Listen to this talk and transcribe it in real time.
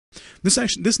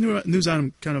This new news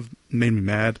item kind of made me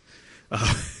mad, and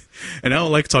I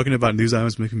don't like talking about news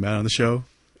items that make me mad on the show.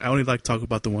 I only like to talk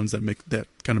about the ones that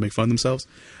kind of make fun of themselves.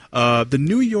 The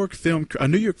New York film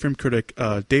critic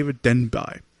David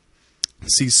Denby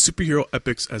sees superhero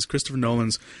epics as Christopher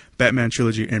Nolan's Batman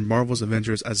trilogy and Marvel's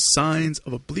Avengers as signs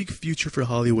of a bleak future for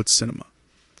Hollywood cinema.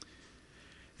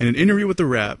 In an interview with The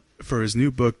Wrap for his new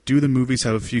book, Do the Movies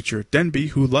Have a Future?, Denby,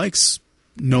 who likes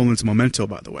Nolan's Memento,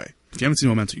 by the way, if you haven't seen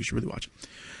Memento, you should really watch it,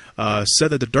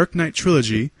 said that the Dark Knight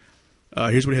trilogy,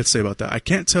 here's what he had to say about that. I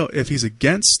can't tell if he's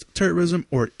against terrorism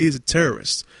or is a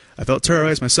terrorist. I felt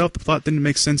terrorized myself. The plot didn't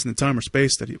make sense in the time or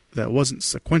space that wasn't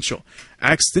sequential.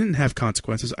 Acts didn't have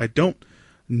consequences. I don't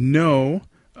know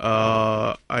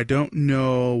what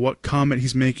comment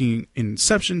he's making in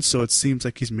Inception, so it seems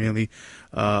like he's mainly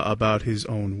about his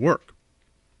own work.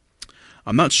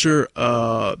 I'm not sure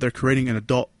they're creating an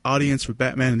adult audience for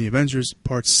Batman and the Avengers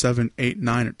parts 7, 8,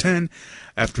 9, or 10.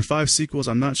 After 5 sequels,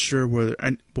 I'm not sure will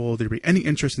there be any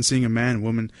interest in seeing a man and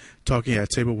woman talking at a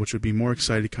table, which would be more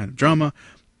exciting kind of drama.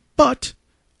 But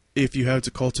if you have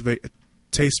to cultivate a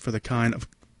taste for that kind of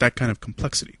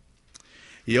complexity.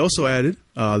 He also added,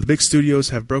 the big studios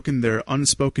have broken their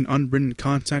unspoken, unwritten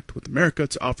contact with America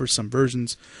to offer some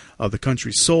versions of the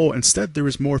country's soul. Instead, there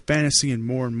is more fantasy and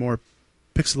more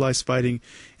pixelized fighting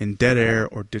in dead air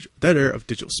of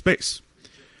digital space.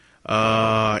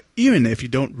 Even if you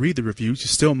don't read the reviews, you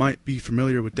still might be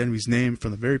familiar with Denby's name from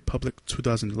the very public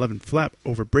 2011 flap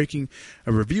over breaking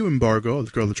a review embargo of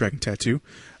The Girl with the Dragon Tattoo,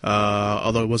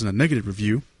 although it wasn't a negative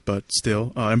review. But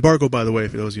still, embargo, by the way,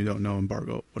 for those of you who don't know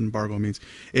what embargo means,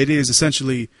 it is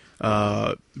essentially,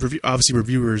 obviously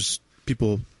reviewers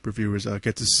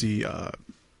get to see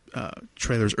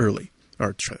trailers early,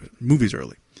 or movies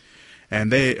early.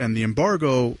 And the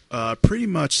embargo pretty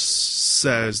much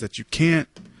says that you can't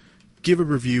give a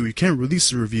review, you can't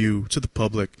release a review to the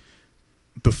public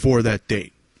before that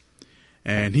date.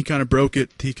 And he kind of broke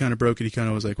it. He kind of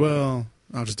was like, well,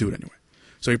 I'll just do it anyway.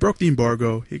 So he broke the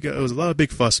embargo. It was a lot of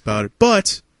big fuss about it,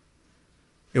 but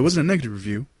it wasn't a negative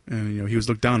review, and he was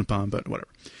looked down upon. But whatever.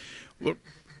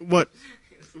 What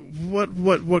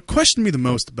questioned me the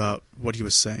most about what he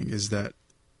was saying is that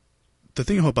the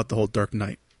thing about the whole Dark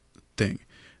Knight thing,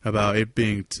 about it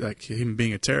being like him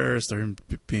being a terrorist or him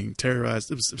being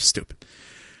terrorized, it was stupid.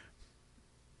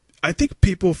 I think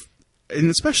people,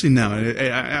 and especially now,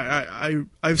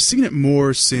 I've seen it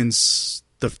more since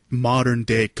the modern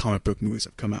day comic book movies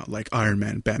have come out, like Iron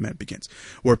Man and Batman Begins,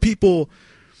 where people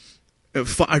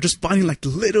are just finding like the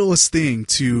littlest thing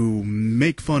to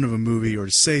make fun of a movie or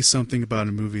to say something about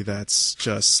a movie that's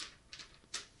just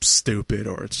stupid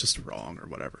or it's just wrong or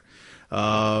whatever.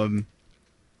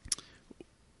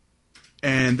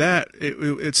 And that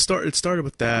it started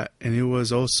with that, and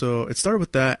it started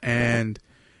with that, and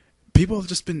people have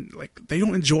just been like, they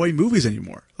don't enjoy movies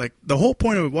anymore. Like, the whole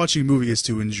point of watching a movie is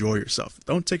to enjoy yourself.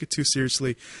 Don't take it too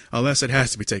seriously unless it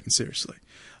has to be taken seriously.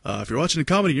 If you're watching a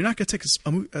comedy, you're not going to take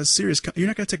you're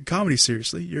not going to take a comedy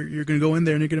seriously. You're going to go in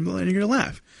there and you're going to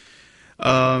laugh.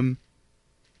 Now,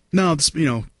 this,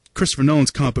 Christopher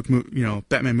Nolan's comic book,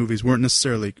 Batman movies weren't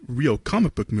necessarily real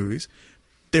comic book movies.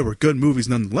 They were good movies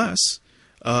nonetheless.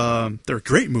 They were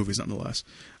great movies nonetheless.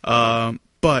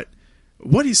 But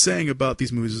what he's saying about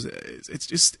these movies, it's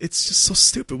just so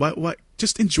stupid. Why?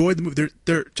 Just enjoy the movie.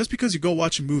 They're just because you go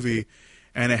watch a movie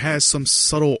and it has some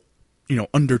subtle,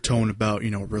 undertone about,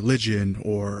 religion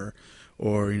or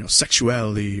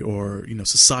sexuality or,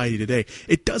 society today,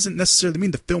 it doesn't necessarily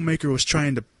mean the filmmaker was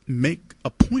trying to make a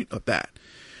point of that.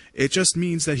 It just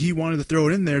means that he wanted to throw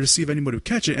it in there to see if anybody would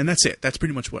catch it, and that's it. That's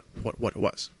pretty much what it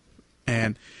was.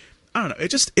 And I don't know.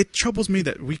 It troubles me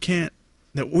that we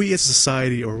as a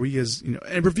society, or we as,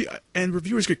 and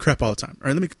reviewers get crap all the time.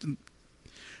 All right,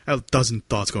 I have a dozen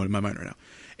thoughts going in my mind right now.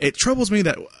 It troubles me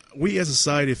that we as a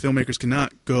society of filmmakers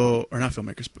cannot go, or not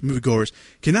filmmakers, but moviegoers,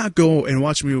 cannot go and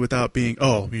watch a movie without being,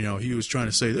 he was trying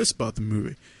to say this about the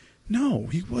movie. No,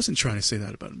 he wasn't trying to say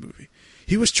that about a movie.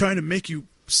 He was trying to make you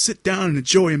sit down and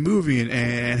enjoy a movie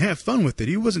and have fun with it.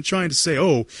 He wasn't trying to say,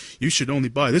 you should only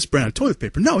buy this brand of toilet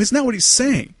paper. No, it's not what he's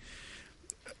saying.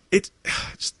 It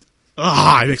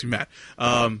makes me mad.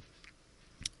 And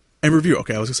review.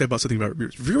 Okay, I was going to say about something about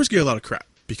reviewers. Reviewers get a lot of crap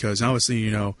because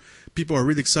obviously, people are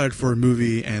really excited for a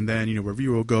movie, and then,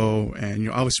 reviewer will go, and,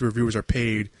 obviously reviewers are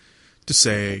paid to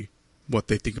say what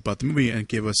they think about the movie and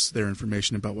give us their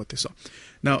information about what they saw.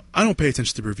 Now, I don't pay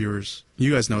attention to reviewers.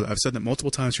 You guys know that. I've said that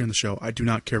multiple times here on the show. I do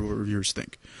not care what reviewers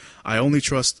think. I only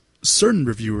trust certain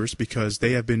reviewers because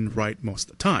they have been right most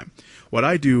of the time. What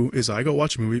I do is I go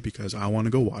watch a movie because I want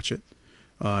to go watch it,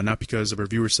 not because the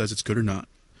reviewer says it's good or not.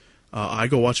 I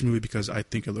go watch a movie because I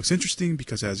think it looks interesting,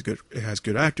 because it has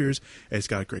good actors, it's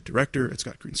got a great director, it's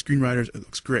got great screenwriters, it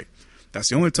looks great. That's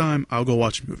the only time I'll go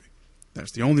watch a movie.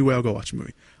 That's the only way I'll go watch a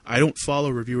movie. I don't follow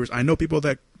reviewers. I know people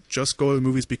that just go to the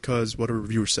movies because what a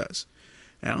reviewer says.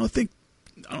 And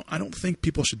I don't think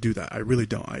people should do that. I really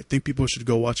don't. I think people should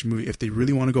go watch a movie. If they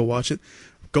really want to go watch it,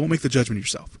 go make the judgment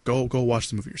yourself. Go watch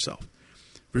the movie yourself.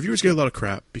 Reviewers get a lot of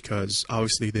crap because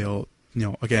obviously they'll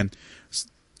review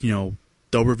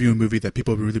a movie that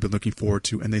people have really been looking forward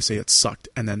to, and they say it sucked,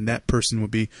 and then that person will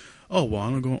be, oh well,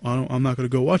 I'm not going to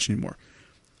go watch anymore.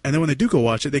 And then when they do go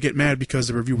watch it, they get mad because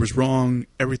the reviewer's wrong.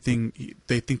 Everything,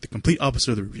 they think the complete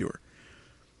opposite of the reviewer,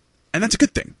 and that's a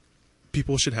good thing.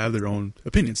 People should have their own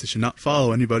opinions. They should not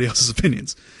follow anybody else's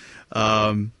opinions.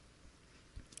 And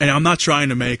I'm not trying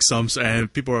to make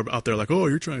and people are out there like, oh,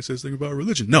 you're trying to say this thing about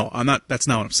religion. No, I'm not. That's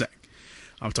not what I'm saying.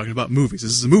 I'm talking about movies.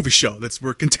 This is a movie show.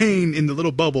 We're contained in the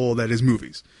little bubble that is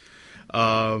movies.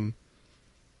 I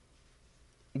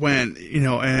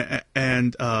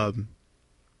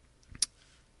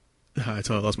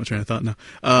totally lost my train of thought now.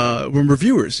 When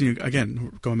reviewers,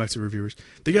 again, going back to reviewers,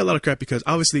 they get a lot of crap because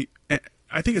obviously,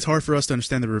 I think it's hard for us to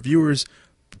understand that reviewers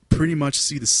pretty much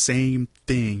see the same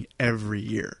thing every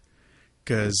year,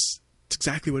 because it's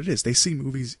exactly what it is. They see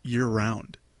movies year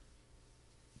round,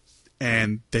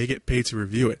 and they get paid to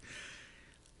review it.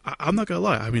 I'm not gonna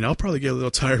lie. I mean, I'll probably get a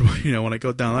little tired when I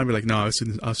go down. I'll be like, no, I've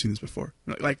seen this before.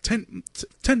 Like 10,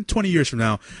 20 years from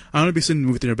now, I'm gonna be sitting in the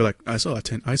movie theater and be like, I saw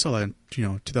that in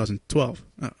 2012.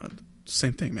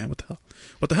 Same thing, man. What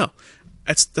the hell?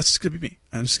 That's just gonna be me.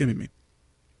 That's just gonna be me.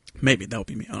 Maybe that will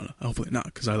be me. I don't know. Hopefully not,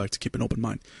 because I like to keep an open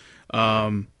mind.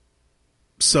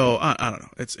 So I don't know.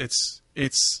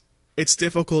 It's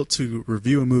difficult to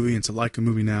review a movie and to like a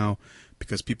movie now,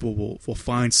 because people will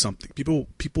find something.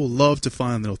 People love to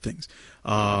find little things.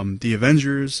 The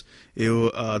Avengers,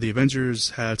 the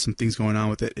Avengers had some things going on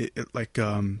with it. Like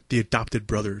the adopted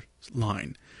brother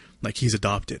line, like he's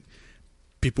adopted.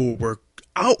 People were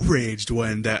outraged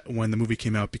when the movie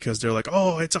came out, because they're like,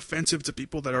 oh, it's offensive to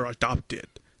people that are adopted.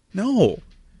 No,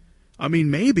 I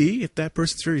mean, maybe if that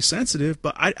person's very sensitive,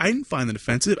 but I didn't find it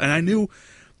offensive, and I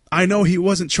know he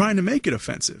wasn't trying to make it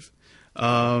offensive.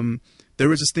 There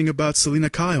was this thing about Selina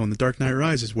Kyle in The Dark Knight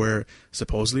Rises, where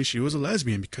supposedly she was a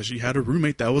lesbian because she had a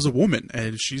roommate that was a woman,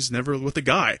 and she's never with a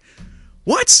guy.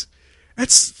 What?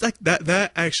 That's like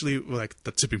that actually, like,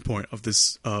 the tipping point of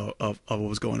this of what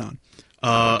was going on.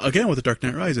 Again, with The Dark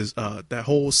Knight Rises, that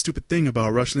whole stupid thing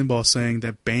about Rush Limbaugh saying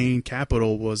that Bain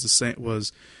Capital was the same,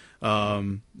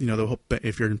 the whole,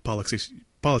 if you're in politics,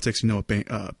 you know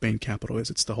what Bain Capital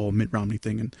is. It's the whole Mitt Romney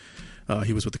thing, and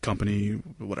he was with the company,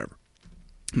 whatever.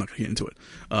 I'm not gonna get into it.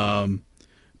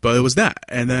 But it was that,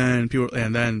 and then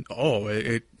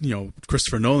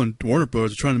Christopher Nolan, Warner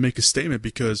Bros. Are trying to make a statement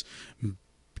because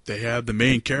they have the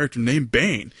main character named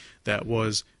Bane that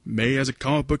was made as a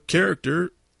comic book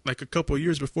character like a couple of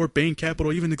years before Bain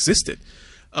Capital even existed.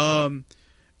 Brave,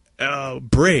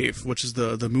 which is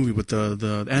the movie with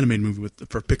the animated movie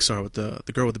for Pixar with the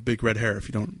girl with the big red hair. If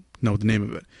you don't know the name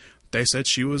of it, they said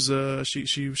she was a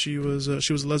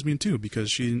lesbian too,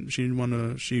 because she didn't want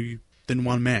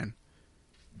a man.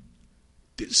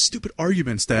 These stupid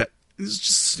arguments that is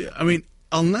just, I mean,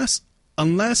 unless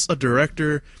a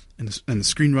director and the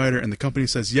screenwriter and the company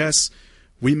says, yes,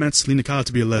 we meant Selina Kyle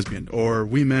to be a lesbian, or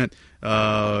we meant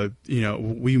to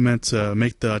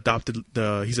make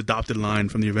his adopted line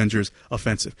from the Avengers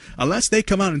offensive. Unless they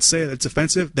come out and say that it's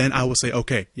offensive, then I will say,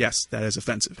 okay, yes, that is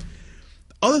offensive.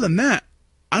 Other than that,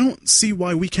 I don't see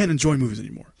why we can't enjoy movies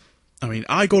anymore. I mean,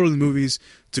 I go to the movies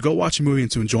to go watch a movie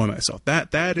and to enjoy myself.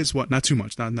 That is what, not too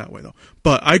much, not in that way though.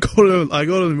 But I go to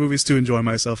the movies to enjoy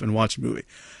myself and watch a movie.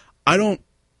 I don't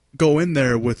go in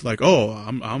there with like, oh,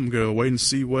 I'm gonna wait and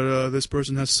see what this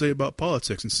person has to say about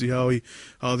politics and see how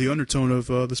the undertone of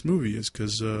this movie is,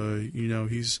 because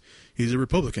he's a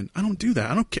Republican. I don't do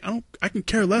that. I can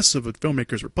care less if a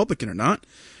filmmaker's Republican or not.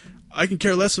 I can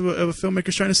care less if a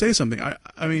filmmaker's trying to say something.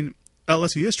 I mean,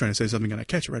 unless he is trying to say something and I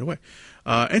catch it right away.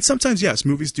 And sometimes, yes,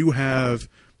 movies do have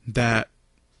that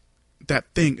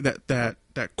thing,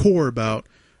 that core about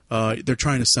they're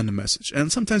trying to send a message.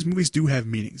 And sometimes movies do have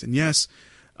meanings. And yes,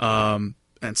 and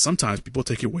sometimes people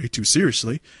take it way too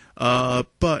seriously.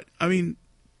 But, I mean,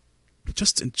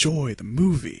 just enjoy the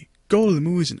movie. Go to the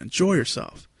movies and enjoy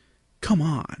yourself. Come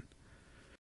on.